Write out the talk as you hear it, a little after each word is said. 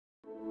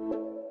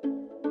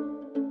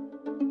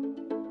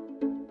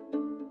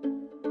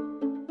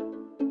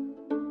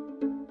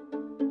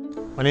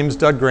My name is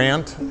Doug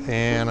Grant,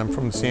 and I'm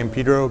from San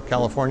Pedro,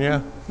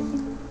 California.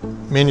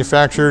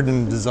 Manufactured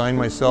and designed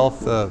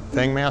myself the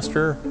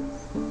Vang-Master.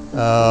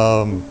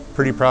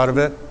 Pretty proud of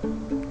it.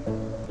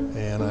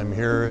 And I'm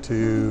here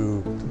to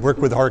work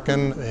with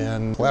Harken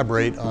and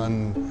collaborate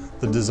on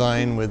the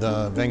design with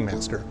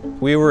Vang-Master.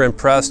 We were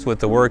impressed with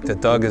the work that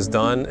Doug has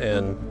done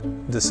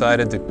and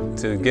decided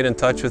to get in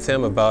touch with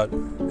him about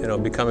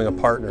becoming a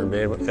partner and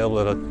being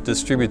able to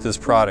distribute this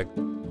product.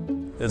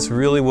 It's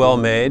really well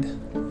made,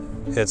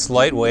 it's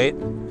lightweight,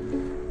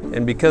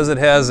 and because it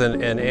has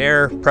an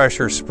air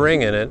pressure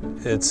spring in it,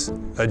 it's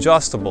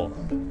adjustable.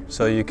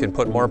 So you can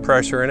put more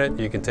pressure in it,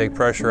 you can take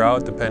pressure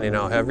out depending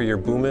on how heavy your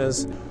boom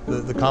is.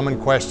 The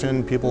common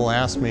question people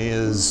ask me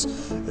is,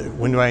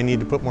 when do I need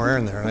to put more air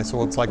in there? And I say,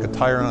 well, it's like a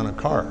tire on a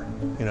car.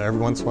 Every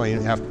once in a while you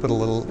have to put a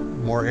little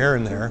more air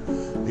in there.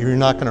 You're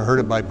not going to hurt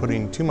it by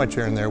putting too much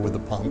air in there with the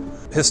pump.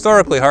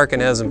 Historically, Harken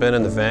hasn't been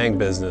in the Vang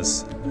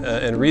business.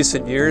 In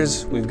recent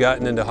years, we've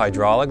gotten into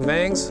hydraulic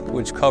Vangs,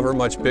 which cover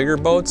much bigger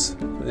boats,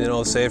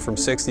 say from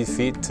 60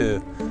 feet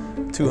to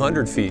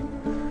 200 feet.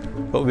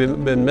 But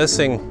we've been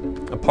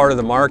missing a part of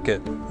the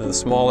market, the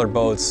smaller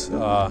boats,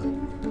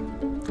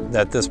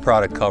 that this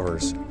product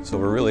covers. So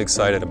we're really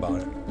excited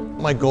about it.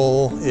 My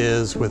goal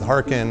is with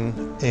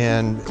Harken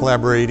and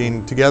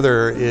collaborating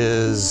together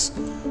is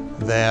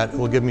that it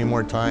will give me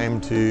more time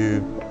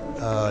to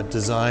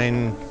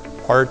design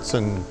parts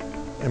and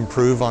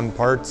improve on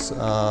parts.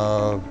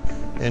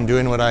 And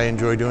doing what I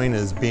enjoy doing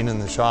is being in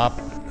the shop.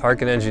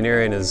 Harken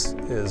Engineering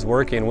is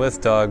working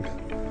with Doug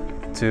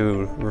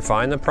to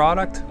refine the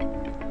product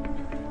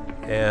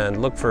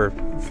and look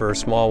for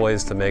small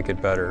ways to make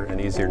it better and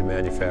easier to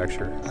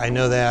manufacture. I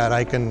know that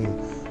I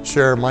can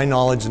share my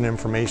knowledge and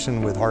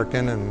information with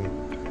Harken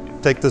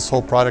and take this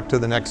whole product to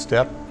the next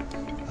step.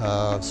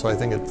 So I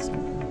think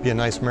it'd be a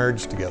nice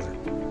marriage together.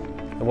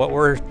 And what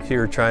we're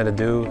here trying to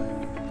do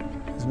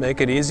is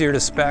make it easier to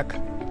spec,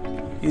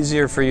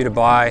 easier for you to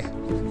buy,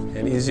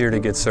 and easier to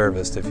get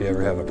serviced if you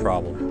ever have a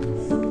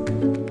problem.